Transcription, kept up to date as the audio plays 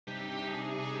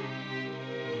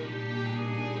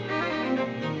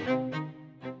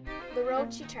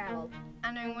road she traveled,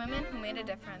 honoring women who made a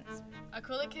difference. A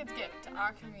Cooler Kids gift to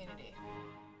our community.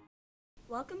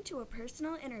 Welcome to a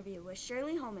personal interview with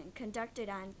Shirley Holman, conducted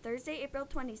on Thursday, April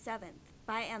 27th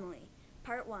by Emily,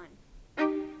 Part 1.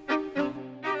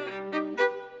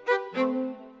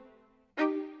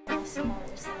 Tell us about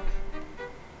yourself.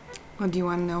 Well, do you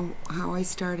want to know how I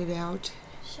started out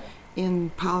Sure.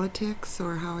 in politics,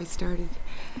 or how I started?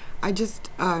 I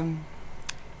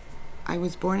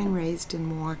was born and raised in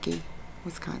Milwaukee,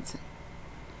 Wisconsin,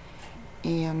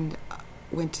 and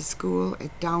went to school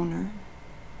at Downer,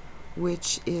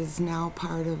 which is now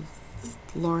part of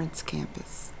Lawrence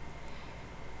campus.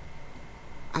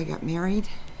 I got married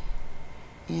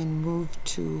and moved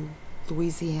to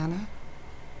Louisiana,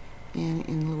 and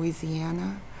in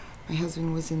Louisiana my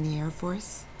husband was in the Air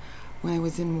Force. When I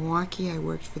was in Milwaukee, I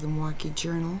worked for the Milwaukee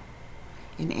Journal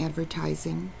in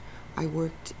advertising. I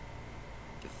worked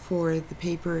for the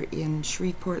paper in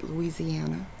Shreveport,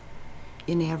 Louisiana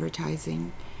in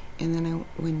advertising, and then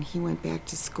when he went back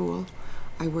to school,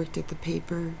 I worked at the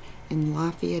paper in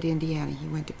Lafayette, Indiana. He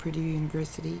went to Purdue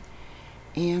University,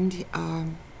 and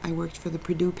I worked for the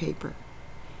Purdue paper.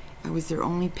 I was their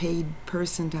only paid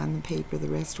person on the paper. The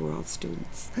rest were all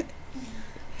students.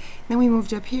 Then we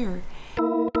moved up here.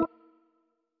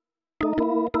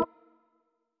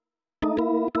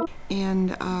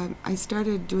 And I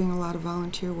started doing a lot of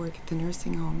volunteer work at the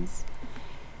nursing homes.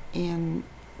 And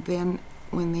then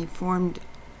when they formed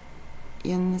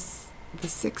in the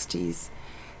 60s,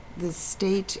 the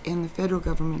state and the federal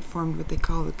government formed what they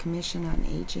call the Commission on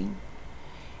Aging.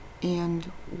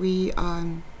 And we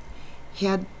were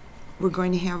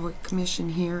going to have a commission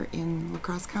here in La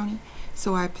Crosse County,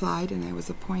 so I applied and I was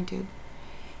appointed.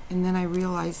 And then I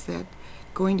realized that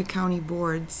going to county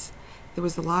boards, there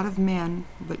was a lot of men,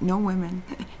 but no women,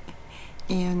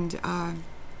 and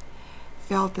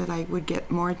felt that I would get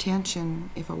more attention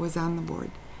if I was on the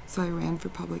board. So I ran for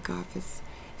public office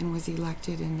and was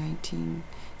elected in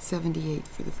 1978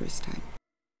 for the first time.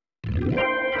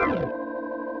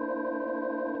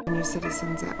 Senior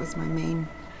citizens, that was my main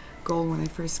goal when I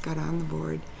first got on the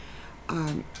board.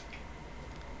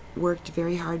 Worked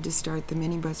very hard to start the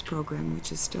minibus program,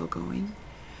 which is still going.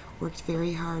 Worked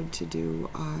very hard to do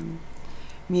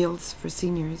Meals for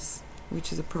Seniors,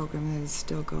 which is a program that is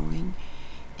still going.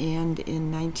 And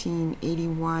in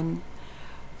 1981,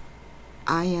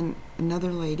 I and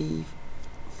another lady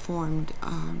formed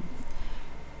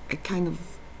a kind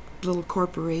of little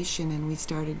corporation, and we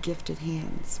started Gifted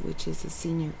Hands, which is a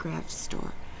senior craft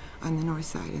store on the north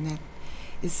side, and that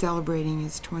is celebrating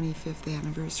its 25th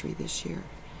anniversary this year.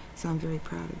 So I'm very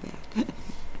proud of that.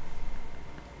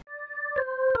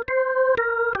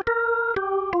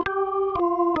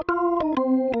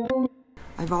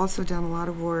 I've also done a lot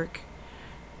of work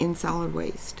in solid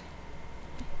waste,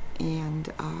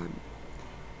 and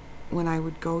when I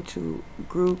would go to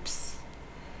groups,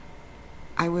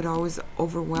 I would always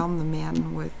overwhelm the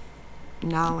men with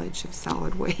knowledge of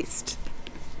solid waste.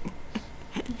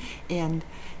 And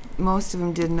most of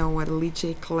them didn't know what a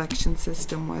leachate collection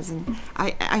system was, and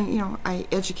I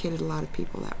educated a lot of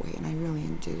people that way, and I really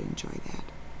did enjoy that.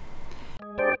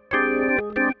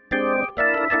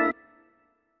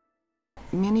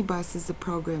 Minibus is a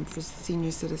program for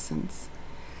senior citizens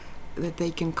that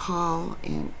they can call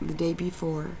the day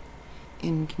before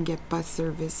and can get bus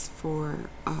service for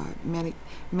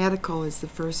medical is the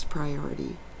first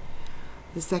priority.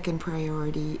 The second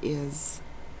priority is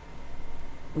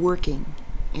working,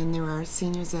 and there are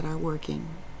seniors that are working.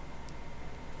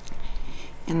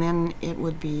 And then it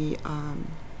would be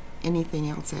anything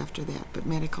else after that, but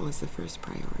medical is the first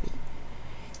priority.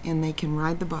 And they can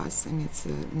ride the bus, and it's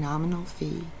a nominal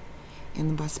fee, and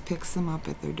the bus picks them up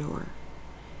at their door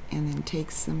and then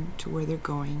takes them to where they're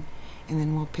going, and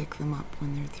then we'll pick them up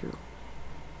when they're through.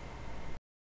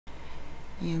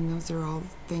 And those are all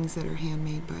things that are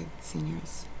handmade by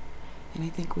seniors. And I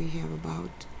think we have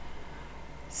about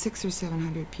 600 or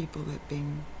 700 people that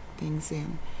bring things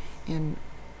in. And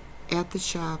at the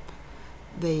shop,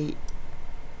 they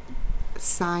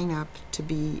sign up to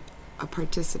be a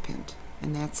participant,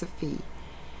 and that's a fee.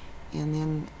 And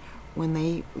then when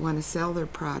they want to sell their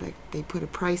product, they put a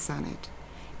price on it,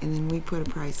 and then we put a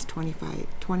price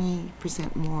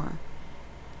 20% more,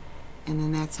 and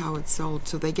then that's how it's sold,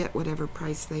 so they get whatever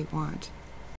price they want.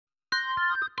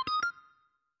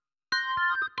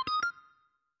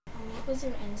 What was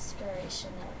your inspiration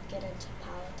to get into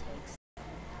politics?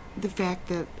 The fact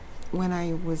that when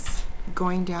I was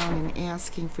going down and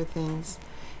asking for things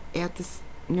at the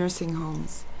nursing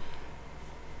homes,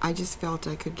 I just felt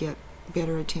I could get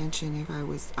better attention if I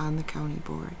was on the county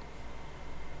board.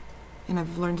 And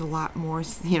I've learned a lot more,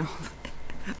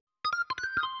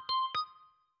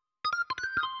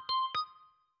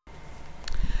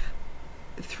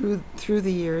 through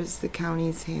the years, the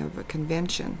counties have a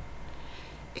convention.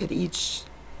 At each,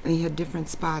 they had different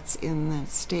spots in the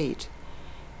state,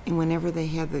 and whenever they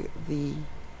had the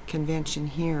convention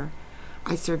here,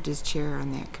 I served as chair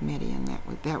on that committee, and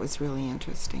that was really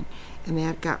interesting, and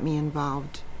that got me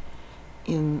involved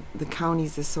in the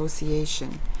Counties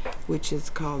Association, which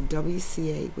is called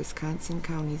WCA, Wisconsin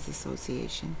Counties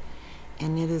Association,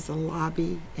 and it is a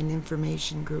lobby and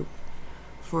information group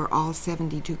for all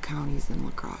 72 counties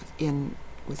in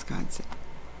Wisconsin.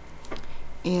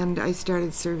 And I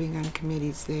started serving on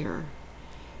committees there,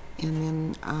 and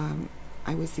then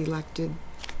I was elected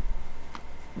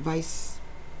vice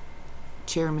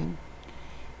chairman,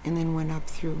 and then went up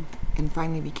through and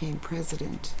finally became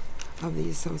president of the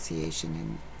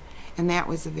association, and that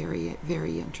was a very,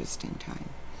 very interesting time.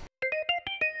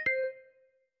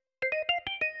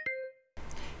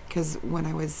 Because when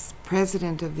I was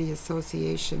president of the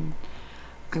association,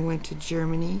 I went to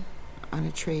Germany on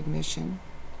a trade mission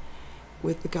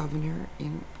with the governor,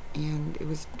 and it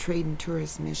was a trade and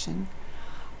tourist mission.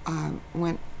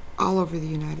 Went all over the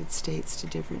United States to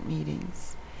different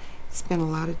meetings. Spent a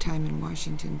lot of time in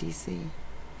Washington, D.C.,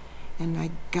 and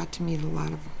I got to meet a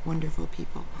lot of wonderful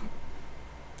people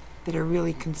that are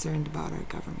really concerned about our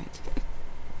government.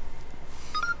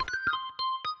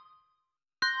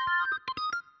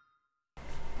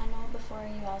 I know before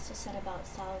you also said about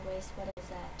solid waste. What is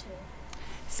that too?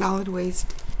 Solid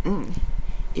waste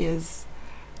is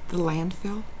the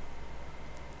landfill.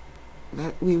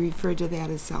 That we refer to that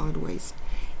as solid waste,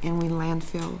 and we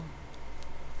landfill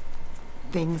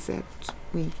things that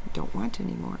we don't want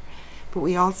anymore. But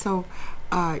we also,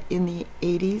 in the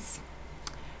 80s,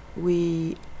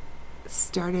 we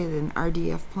started an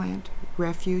RDF plant,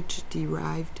 refuge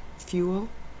derived fuel,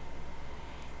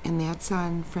 and that's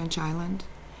on French Island,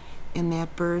 and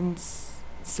that burns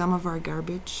some of our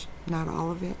garbage, not all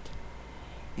of it,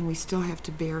 and we still have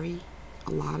to bury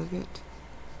a lot of it.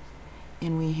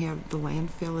 And we have, the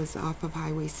landfill is off of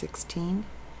Highway 16,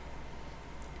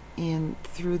 and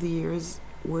through the years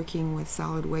working with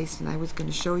solid waste, and I was going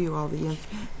to show you all the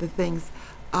things,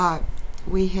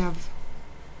 we have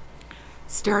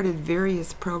started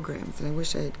various programs, and I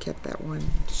wish I had kept that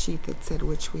one sheet that said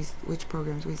which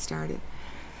programs we started.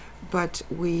 But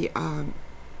we are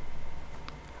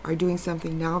doing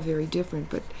something now very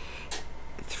different, but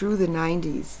through the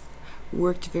 90s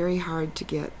worked very hard to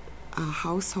get a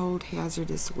household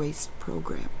hazardous waste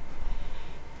program.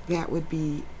 That would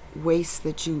be waste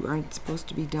that you aren't supposed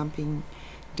to be dumping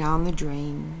down the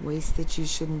drain, waste that you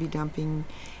shouldn't be dumping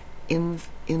in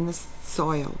the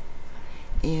soil,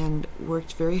 and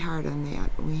worked very hard on that.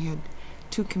 We had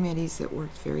 2 committees that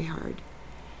worked very hard,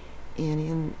 and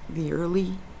in the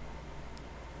early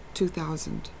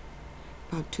 2000,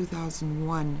 about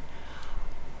 2001,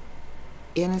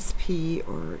 NSP,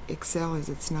 or Excel as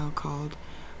it's now called,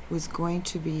 was going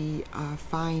to be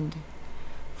fined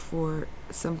for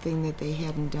something that they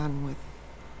hadn't done with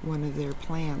one of their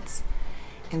plants,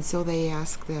 and so they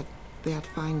asked that that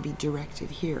fine be directed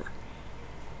here.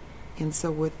 And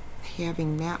so with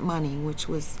having that money, which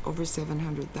was over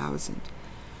 $700,000,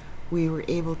 we were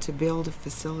able to build a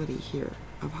facility here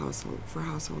of for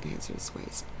household hazardous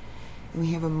waste. And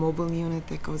we have a mobile unit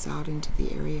that goes out into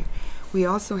the area. We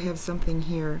also have something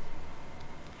here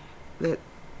that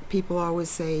people always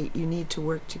say you need to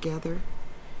work together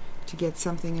to get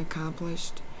something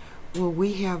accomplished. Well,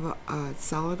 we have a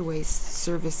solid waste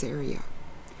service area,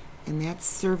 and that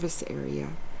service area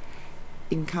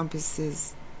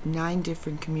encompasses 9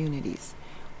 different communities.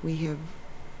 We have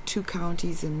 2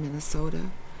 counties in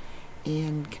Minnesota,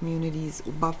 and communities,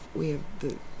 we have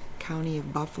the county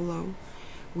of Buffalo,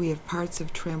 we have parts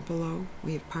of Trempealeau,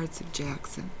 we have parts of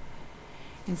Jackson.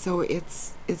 And so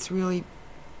it's really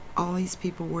all these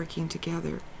people working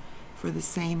together for the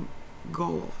same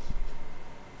goal.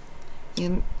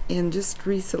 And just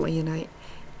recently, and I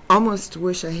almost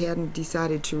wish I hadn't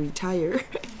decided to retire,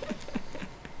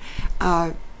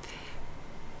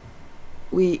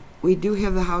 we do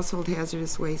have the household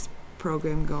hazardous waste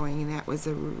program going, and that was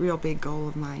a real big goal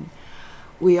of mine.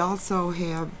 We also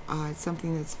have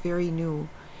something that's very new,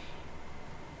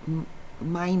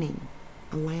 mining,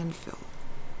 a landfill.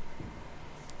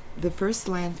 The first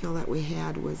landfill that we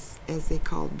had was, as they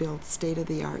called, built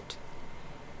state-of-the-art,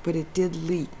 but it did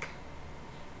leak.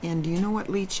 And do you know what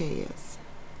leachate is?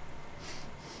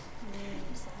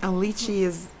 A leachate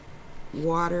is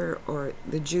water, or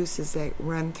the juices that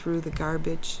run through the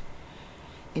garbage,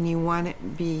 and you want to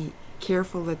be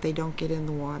careful that they don't get in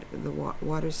the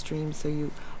water stream, so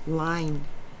you line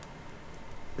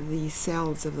the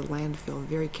cells of the landfill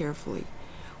very carefully.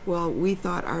 Well, we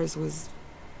thought ours was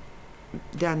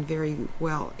done very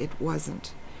well. It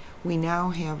wasn't. We now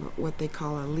have what they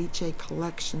call a leachate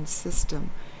collection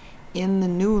system in the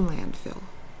new landfill.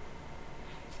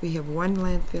 We have one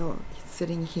landfill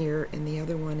sitting here and the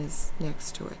other one is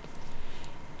next to it.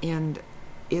 And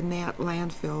in that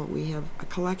landfill we have a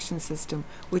collection system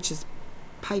which is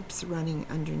pipes running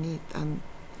underneath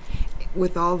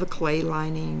with all the clay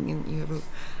lining, and you have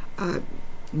a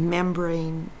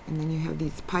membrane, and then you have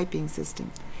these piping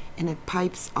systems, and it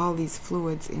pipes all these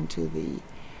fluids into the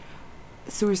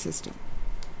sewer system.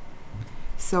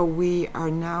 So we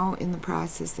are now in the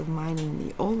process of mining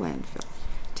the old landfill,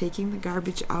 taking the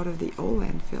garbage out of the old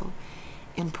landfill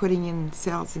and putting in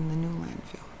cells in the new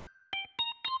landfill.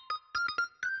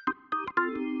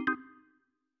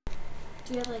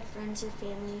 Do you have like friends or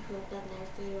family who have been there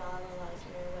for you all along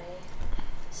your way,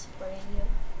 supporting you?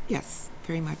 Yes,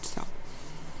 very much so.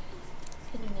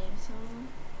 Can you name some of them?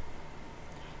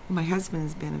 My husband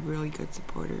has been a really good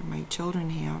supporter. My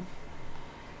children have.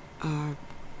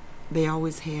 They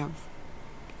always have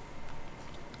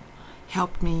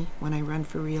helped me when I run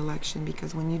for re-election,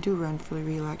 because when you do run for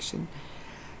re-election,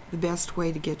 the best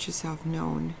way to get yourself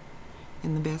known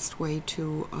and the best way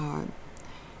to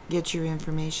get your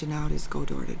information out is go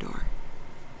door to door.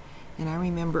 And I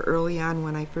remember early on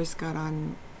when I first got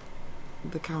on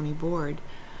the county board,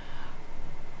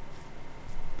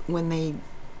 when they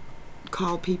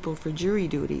call people for jury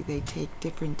duty, they take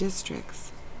different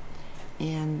districts,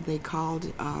 and they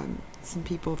called some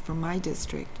people from my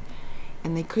district,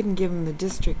 and they couldn't give them the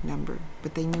district number,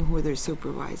 but they knew who their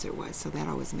supervisor was, so that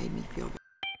always made me feel better.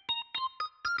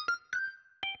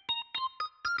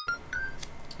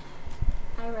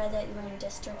 I read that you were in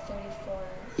District 34.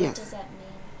 Yes. What does that mean?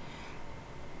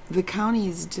 The county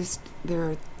is there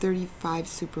are 35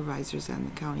 supervisors on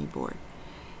the county board.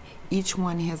 Each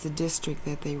one has a district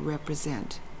that they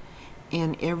represent.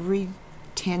 And every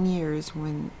 10 years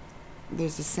when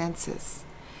there's a census,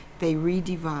 they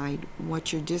redivide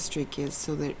what your district is,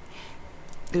 so that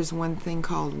there's one thing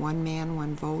called one man,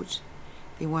 one vote.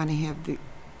 They want to have the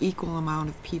equal amount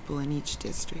of people in each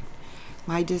district.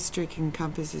 My district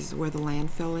encompasses where the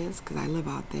landfill is, because I live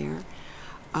out there.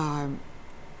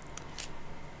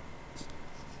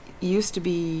 It used to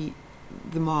be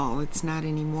the mall. It's not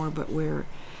anymore, but where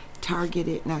Target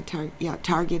is,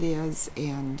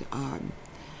 and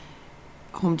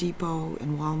Home Depot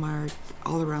and Walmart,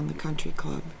 all around the country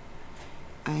club.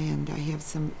 And I have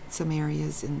some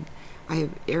areas I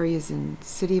have areas in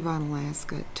City of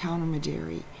Onalaska, Town of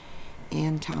Madera,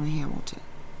 and Town of Hamilton.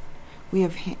 We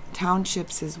have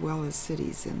townships as well as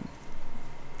cities in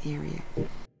the area.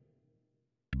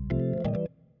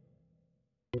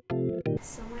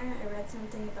 Somewhere I read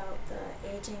something about the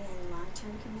Aging and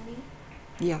Long-Term Committee.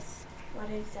 Yes. What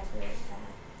exactly is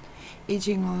that?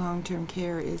 Aging and Long-Term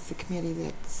Care is the committee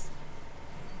that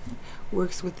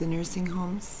works with the nursing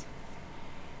homes.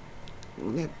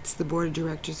 That's the board of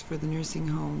directors for the nursing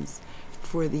homes,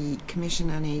 for the Commission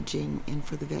on Aging, and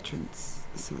for the Veterans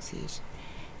Association.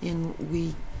 And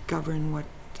we govern what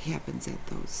happens at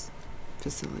those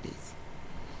facilities.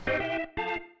 On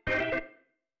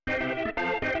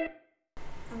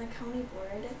the county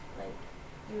board, like,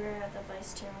 you were the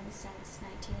vice chairman since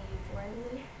 1984, I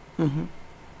believe. Mm-hmm.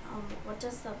 What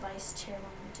does the vice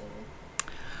chairwoman do?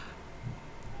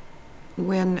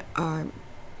 When,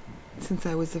 since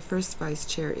I was the first vice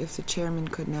chair, if the chairman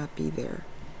could not be there,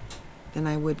 then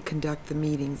I would conduct the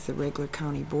meetings, the regular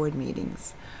county board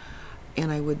meetings. And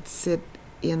I would sit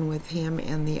in with him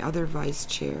and the other vice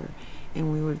chair,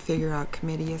 and we would figure out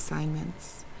committee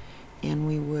assignments, and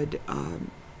we would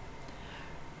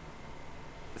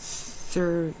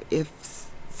serve if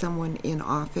someone in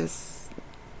office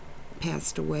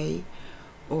passed away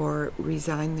or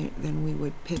resigned, then we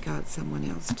would pick out someone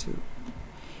else to.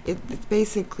 It's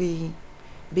basically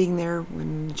being there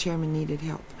when the chairman needed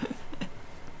help.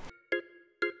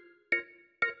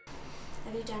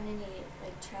 Have you done any,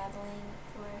 like, traveling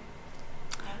for?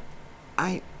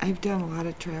 I've done a lot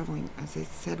of traveling. As I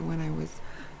said, when I was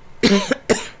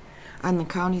on the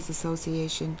Counties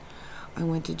Association, I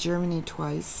went to Germany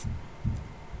twice,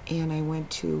 and I went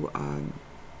to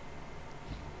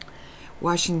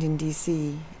Washington,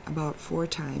 D.C. about 4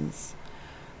 times.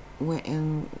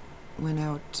 Went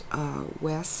out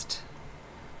west,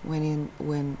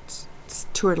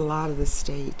 toured a lot of the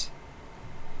state,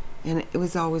 and it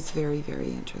was always very, very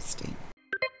interesting.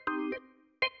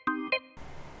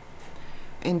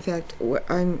 In fact,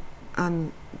 I'm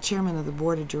chairman of the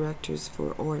board of directors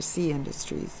for ORC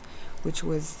Industries, which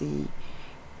was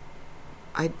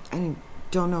I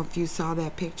don't know if you saw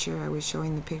that picture. I was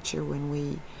showing the picture when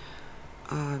we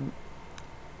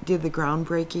did the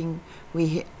groundbreaking.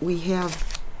 We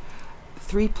have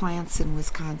 3 plants in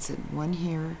Wisconsin. One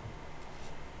here.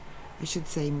 I should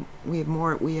say we have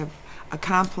more. We have a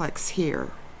complex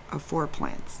here of 4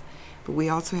 plants, but we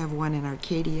also have one in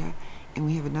Arcadia, and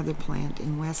we have another plant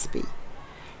in Westby.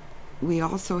 We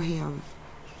also have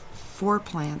 4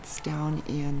 plants down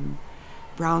in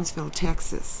Brownsville,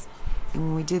 Texas. And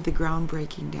when we did the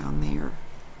groundbreaking down there,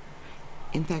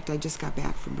 in fact, I just got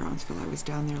back from Brownsville. I was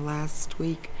down there last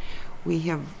week. We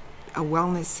have a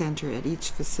wellness center at each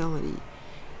facility.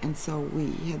 And so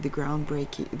we had the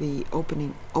groundbreaking, the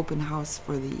open house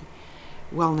for the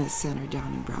wellness center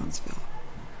down in Brownsville.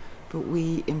 But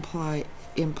we employ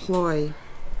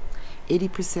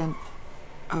 80%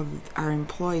 of our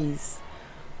employees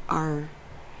are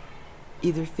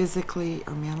either physically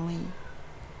or mentally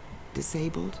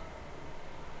disabled,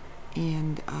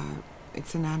 and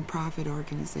it's a nonprofit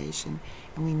organization,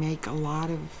 and we make a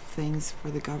lot of things for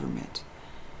the government,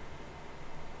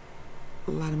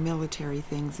 a lot of military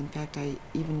things. In fact, I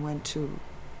even went to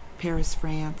Paris,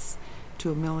 France,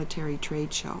 to a military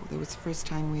trade show. That was the first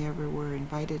time we ever were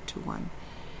invited to one,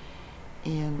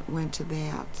 and went to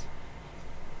that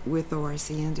with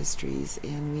ORC Industries,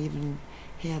 and we even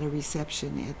had a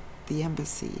reception at the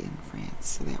embassy in France,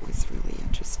 so that was really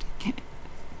interesting.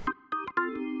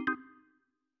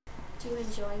 Do you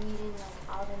enjoy meeting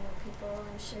all the new people?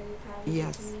 I'm sure you probably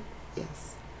Yes, do.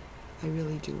 yes, I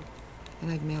really do,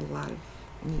 and I've met a lot of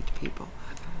neat people.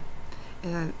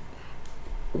 And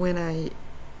when I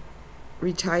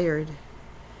retired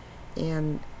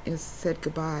and said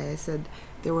goodbye, I said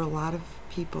there were a lot of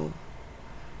people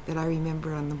that I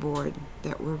remember on the board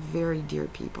that were very dear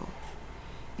people,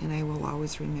 and I will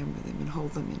always remember them and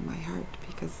hold them in my heart,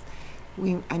 because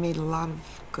I made a lot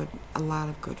of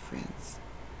good friends.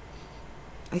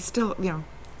 I still,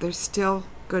 there's still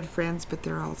good friends, but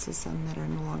there are also some that are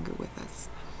no longer with us.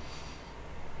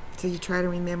 So you try to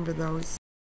remember those.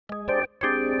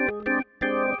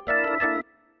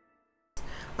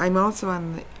 I'm also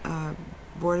on the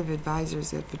board of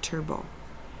advisors at Viterbo,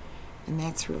 and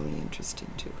that's really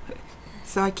interesting too.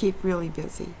 So I keep really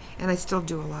busy, and I still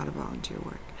do a lot of volunteer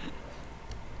work.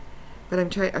 But I'm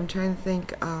trying to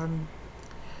think.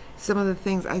 Some of the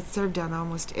things I served on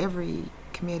almost every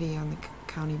committee on the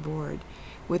county board,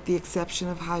 with the exception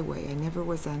of highway. I never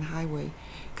was on highway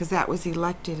because that was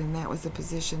elected, and that was a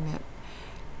position that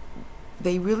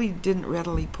they really didn't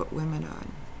readily put women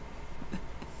on.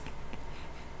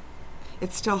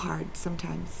 It's still hard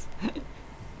sometimes.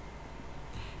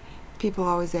 People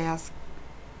always ask,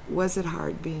 was it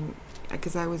hard being,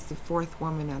 because I was the 4th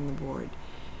woman on the board.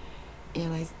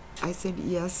 And I said,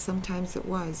 yes, sometimes it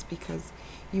was, because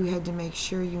you had to make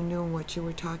sure you knew what you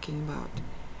were talking about.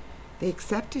 They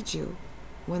accepted you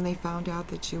when they found out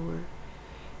that you were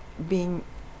being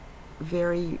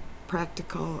very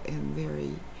practical and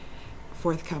very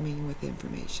forthcoming with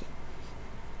information.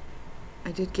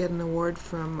 I did get an award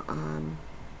from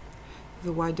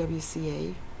the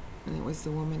YWCA, and it was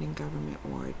the Woman in Government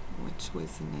Award, which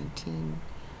was in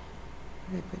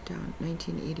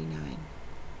 1989.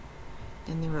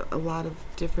 And there were a lot of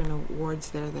different awards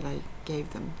there that I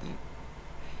gave them.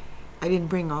 I didn't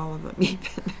bring all of them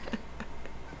even.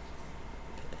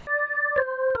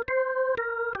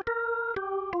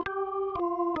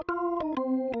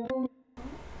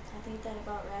 I think that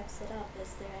about wraps it up.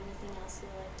 Is there anything else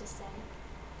you'd like to say?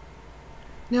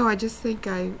 No, I just think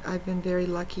I've been very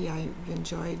lucky. I've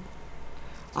enjoyed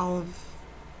all of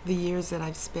the years that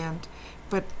I've spent.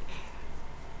 But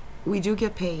we do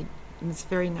get paid, and it's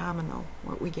very nominal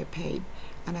what we get paid.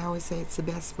 And I always say it's the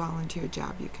best volunteer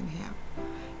job you can have.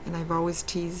 And I've always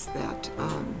teased that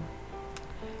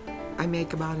I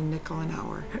make about $0.05 an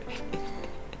hour.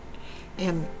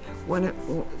 And when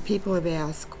people have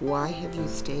asked, why have you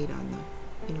stayed on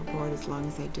the board as long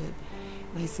as I did?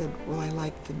 And I said, well, I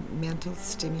like the mental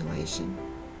stimulation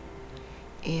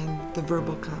and the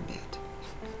verbal combat.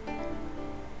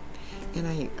 And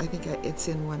I think it's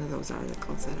in one of those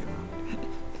articles that I wrote.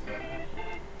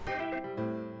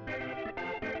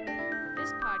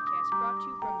 This podcast brought to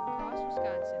you from La Crosse,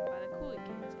 Wisconsin by the Cooley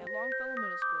Kids at Longfellow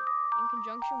Middle School in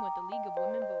conjunction with the League of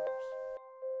Women Voters.